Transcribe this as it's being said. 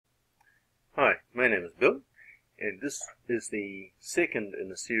My name is Bill, and this is the second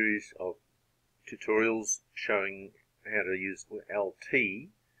in a series of tutorials showing how to use LT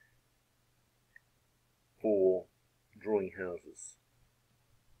for drawing houses.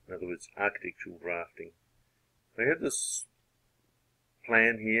 In other words, architectural drafting. We have this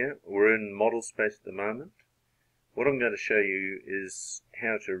plan here. We're in model space at the moment. What I'm going to show you is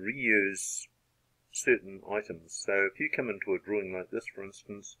how to reuse certain items. So if you come into a drawing like this, for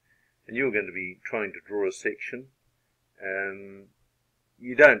instance, and you're going to be trying to draw a section,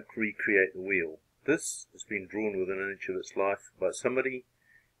 you don't recreate the wheel. This has been drawn within an inch of its life by somebody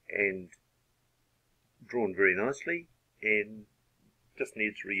and drawn very nicely and just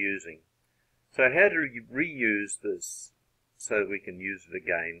needs reusing. So how to reuse this so that we can use it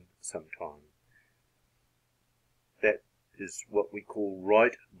again sometime? That is what we call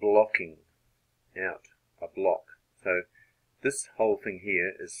right blocking out a block. So this whole thing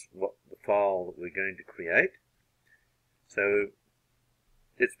here is what the file that we're going to create. So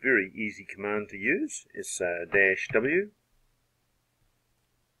it's a very easy command to use. It's -W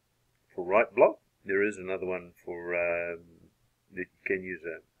for right block. There is another one for that you can use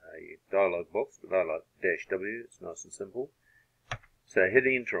a dialog box, but I like -W. It's nice and simple. So hit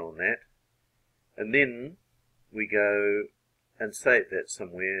enter on that, and then we go and save that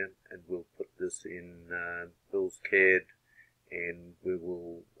somewhere, and we'll put this in Bill's CAD, and we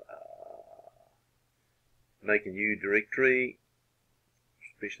will make a new directory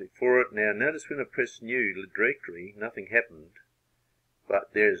especially for it. Now notice when I press new directory, nothing happened,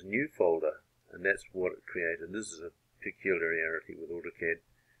 but there's new folder, and that's what it created. This is a peculiarity with Autocad.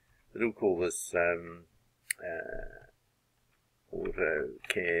 It'll call this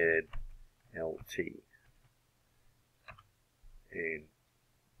Autocad LT, and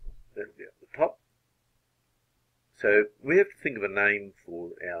that'll be at the top. So we have to think of a name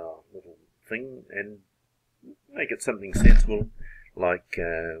for our little thing and make it something sensible, like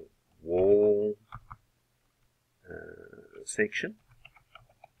wall section,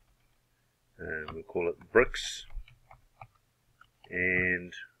 and we'll call it bricks,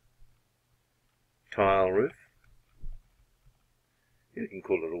 and tile roof. You can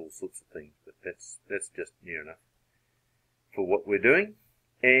call it all sorts of things, but that's just near enough for what we're doing.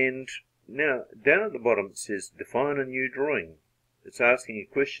 And now down at the bottom it says define a new drawing. It's asking you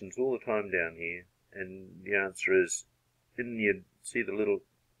questions all the time down here, and the answer is, didn't you see that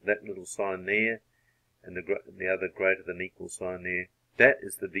little sign there, and the other greater than equal sign there? That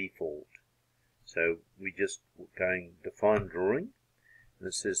is the default. So we just going define drawing, and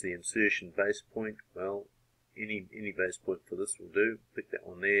it says the insertion base point. Well, any base point for this will do. Pick that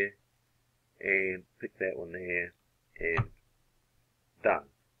one there, and pick that one there, and done.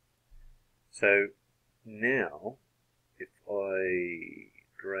 So now if I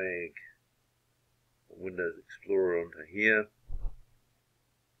drag Windows Explorer onto here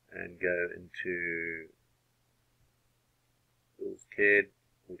and go into Bill's CAD,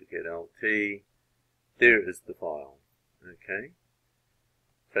 Autocad LT, there is the file. Okay.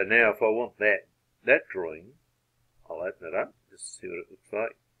 So now if I want that drawing, I'll open it up just to see what it looks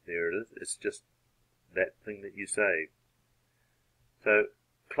like. There it is. It's just that thing that you saved. So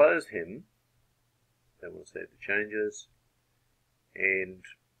close him. Don't want to save the changes, and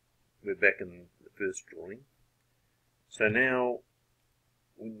we're back in the first drawing. So now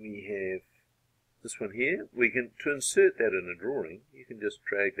when we have this one here, we can, to insert that in a drawing, you can just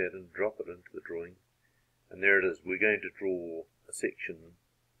drag that and drop it into the drawing, and there it is. We're going to draw a section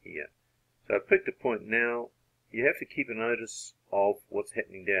here. So I've picked a point now. You have to keep a notice of what's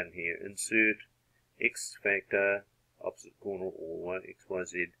happening down here. Insert X factor, opposite corner or Y, X, Y,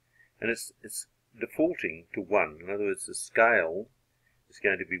 Z, and it's defaulting to 1. In other words, the scale is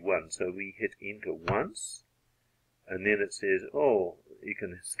going to be 1. So we hit enter once, and then it says, oh, you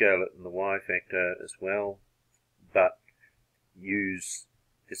can scale it in the Y factor as well, but it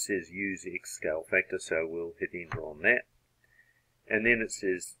says use X scale factor, so we'll hit enter on that. And then it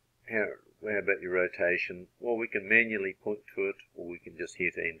says, how about your rotation? Well, we can manually point to it, or we can just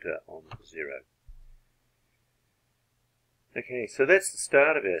hit enter on 0. Okay, so that's the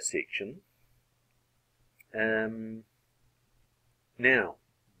start of our section. Now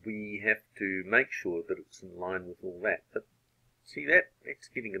we have to make sure that it's in line with all that. But see, that's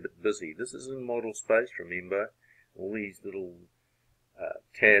getting a bit busy. This is in model space, remember. All these little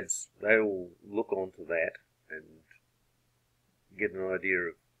tabs, they all look onto that and get an idea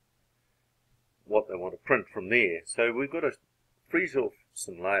of what they want to print from there. So we've got to freeze off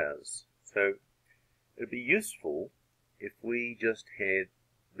some layers. So it'd be useful if we just had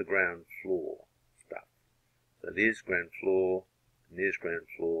the ground floor stuff. So there's ground floor, and there's ground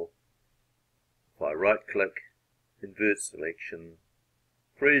floor. If I right click, invert selection,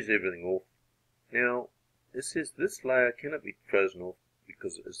 freeze everything off. Now it says this layer cannot be frozen off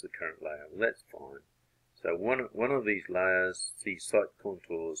because it is the current layer. Well, that's fine. So one of these layers, these site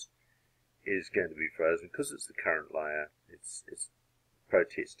contours, is going to be frozen because it's the current layer. It's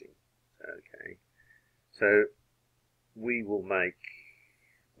protesting. Okay. So we will make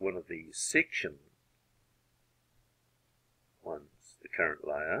one of these section ones the current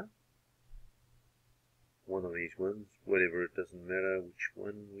layer. One of these ones, whatever, it doesn't matter which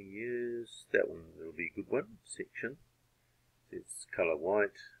one we use. That one will be a good one. Section. It's color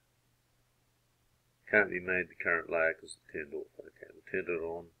white. Can't be made the current layer because it's turned off. Okay, we'll turn it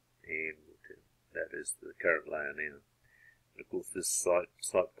on, and that is the current layer now. And of course, this site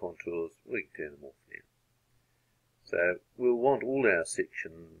contours, we can turn them off now. So we'll want all our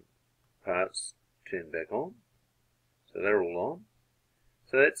section parts turned back on. So they're all on.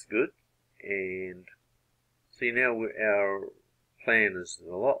 So that's good. And see, now our plan is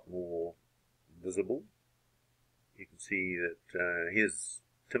a lot more visible. You can see that here's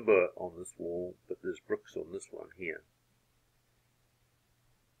timber on this wall, but there's bricks on this one here.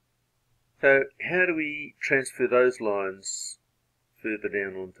 So how do we transfer those lines further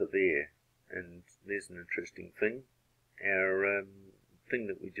down onto there? And there's an interesting thing. Our thing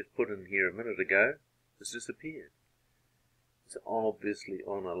that we just put in here a minute ago has disappeared. It's obviously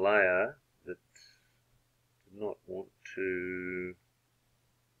on a layer that did not want to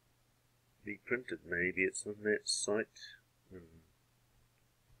be printed. Maybe it's on that site.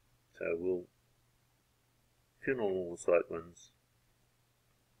 So we'll turn on all the site ones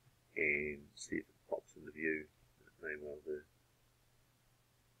and see if it pops into view. It may well do.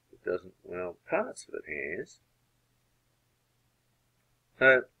 If it doesn't, well, parts of it has.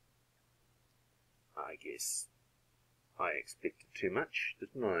 So I guess I expected too much,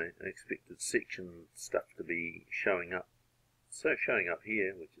 didn't I? I expected section stuff to be showing up. So showing up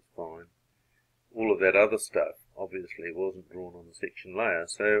here, which is fine. All of that other stuff obviously wasn't drawn on the section layer,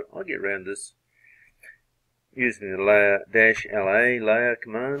 so I'll get around this using the layer -LA layer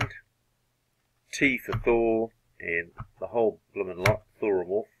command, T for Thor, and the whole bloomin' lot, Thor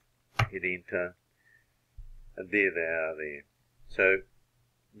them off, hit enter, and there they are there. So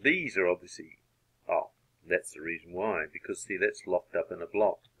these are obviously, oh, that's the reason why, because see, that's locked up in a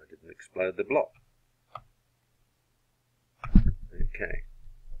block. I didn't explode the block. Okay.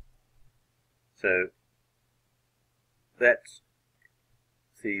 So that's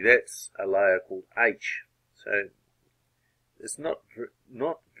a layer called H. So it's not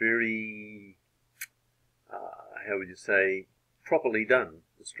very, how would you say, properly done,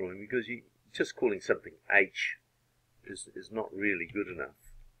 this drawing, because just calling something H is not really good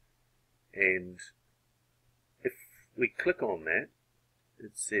enough. And if we click on that,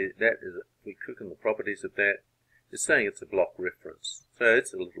 it says that is, if we click on the properties of that, it's saying it's a block reference. So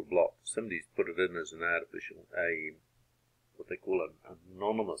it's a little block. Somebody's put it in as an artificial, what they call an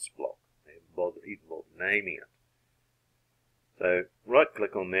anonymous block. They haven't even bothered naming it. So right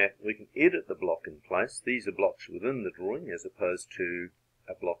click on that, we can edit the block in place. These are blocks within the drawing as opposed to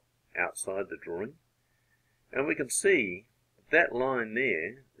a block outside the drawing. And we can see that line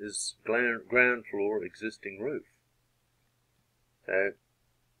there is ground floor existing roof. So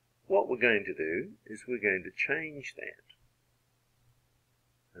what we're going to do is we're going to change that.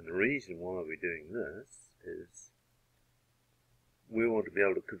 And the reason why we're doing this is we want to be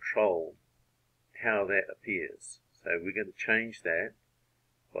able to control how that appears. So we're going to change that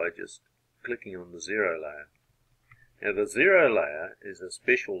by just clicking on the 0 layer. Now the 0 layer is a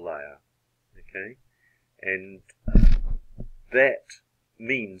special layer, okay? And that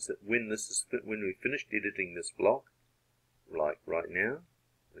means that when we finished editing this block, like right now,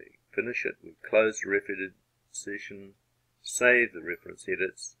 we finish it, we close the Refedit session, save the reference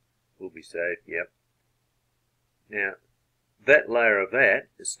edits, will be saved, yep. Now, that layer of that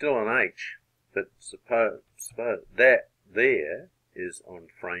is still on H, but suppose that there is on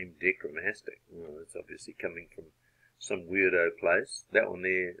frame dichromatic. Well, it's obviously coming from some weirdo place. That one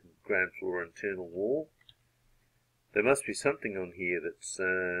there, ground floor internal wall. There must be something on here that's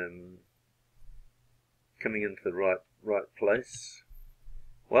coming into the right place.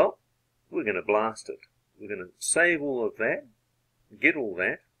 Well, we're going to blast it. We're going to save all of that, get all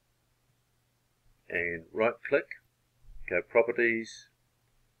that, and right click, go properties,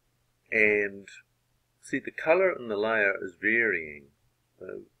 and see the color in the layer is varying.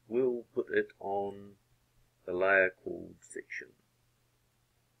 So we'll put it on the layer called section.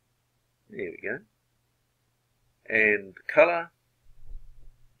 There we go. And the color,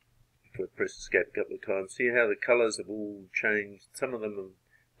 if I press escape a couple of times, see how the colors have all changed. Some of them have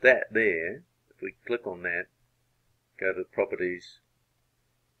that there. If if we click on that, go to the properties.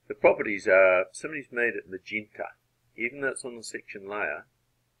 The properties are, somebody's made it magenta. Even though it's on the section layer,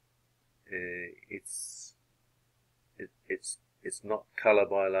 it's not color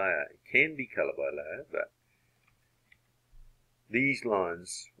by layer. It can be color by layer, but these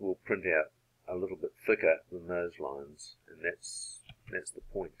lines will print out a little bit thicker than those lines, and that's the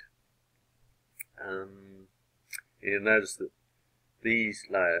point. You'll notice that these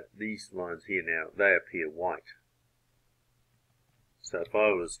lines here now, they appear white. So if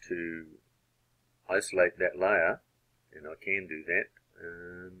I was to isolate that layer, and I can do that,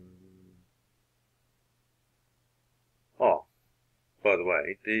 oh, by the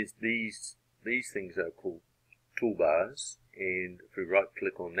way, these things are called toolbars, and if we right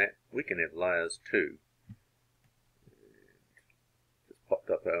click on that, we can have layers too. Just popped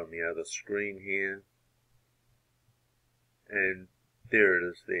up on the other screen here, and there it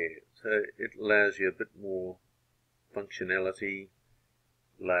is there. So it allows you a bit more functionality.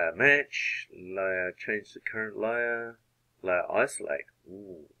 Layer match, layer change the current layer, layer isolate.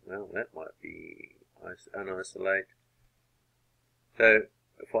 Ooh, well, that might be unisolate. So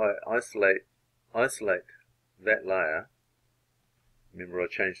if I isolate that layer, remember I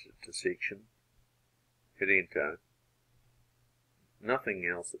changed it to section, hit enter, nothing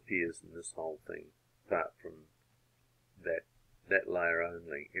else appears in this whole thing apart from that layer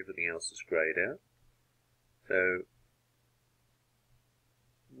only. Everything else is grayed out. So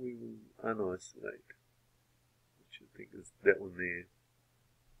we will unisolate, which I think is that one there.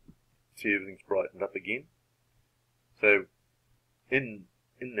 See, everything's brightened up again. So in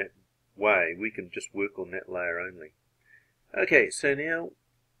that way, we can just work on that layer only. Okay, so now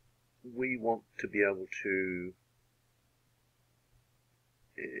we want to be able to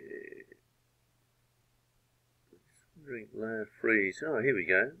layer freeze. Oh, here we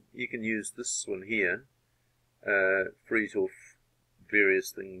go. You can use this one here, freeze off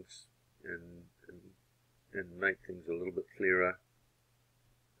various things and make things a little bit clearer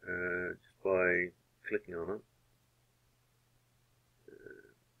just by clicking on it.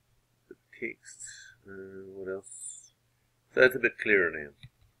 The text, what else? So it's a bit clearer now.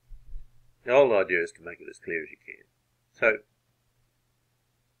 The whole idea is to make it as clear as you can. So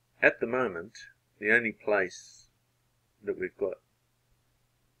at the moment, the only place that we've got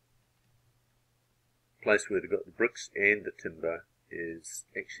where they've got the bricks and the timber is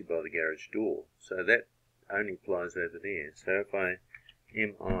actually by the garage door. So that only applies over there. So if I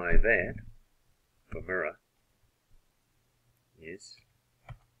MI that for mirror, yes.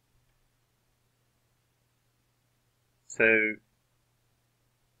 So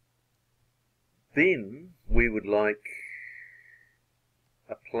then we would like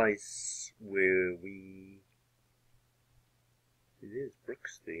a place where there's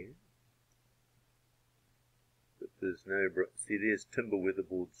bricks there, but there's no bricks. See, there's timber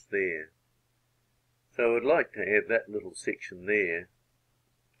weatherboards there. So I'd like to have that little section there.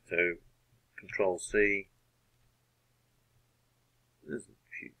 So ctrl-c. There's a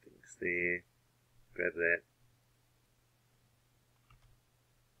few things there. Grab that.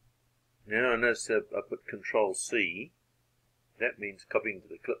 Now I notice I put ctrl-c. That means copying to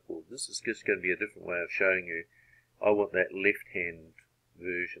the clipboard. This is just going to be a different way of showing you. I want that left-hand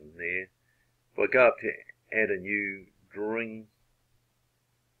version there. If I go up to add a new drawing,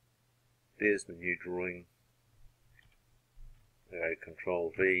 there's the new drawing.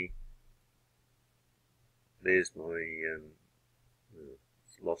 Ctrl-v. There's my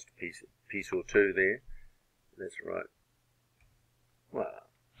lost piece or two there. That's right.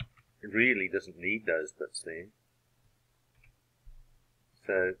 Well, it really doesn't need those bits there.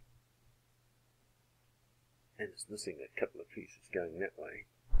 So, and it's missing a couple of pieces going that way.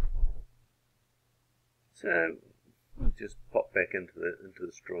 So we'll just pop back into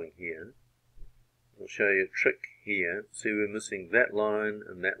this drawing here. I'll show you a trick here. See, we're missing that line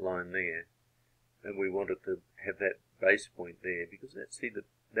and that line there, and we wanted to have that base point there because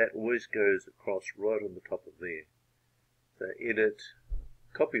that always goes across right on the top of there. So edit,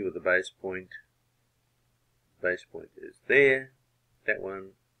 copy with the base point. Base point is there, that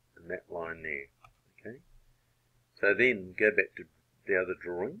one, and that line there. Okay. So then go back to the other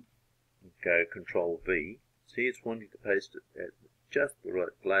drawing, and go Ctrl-V. See, it's wanting to paste it at just the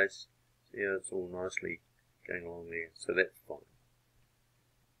right place. See how it's all nicely going along there. So that's fine.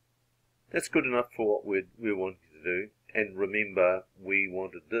 That's good enough for what we're wanting to do. And remember, we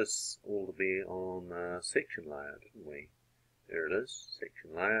wanted this all to be on section layer, didn't we? There it is,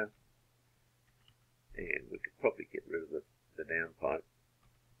 section layer. And we could probably get rid of the downpipe.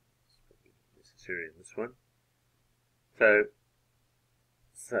 It's probably necessary in this one.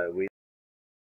 So we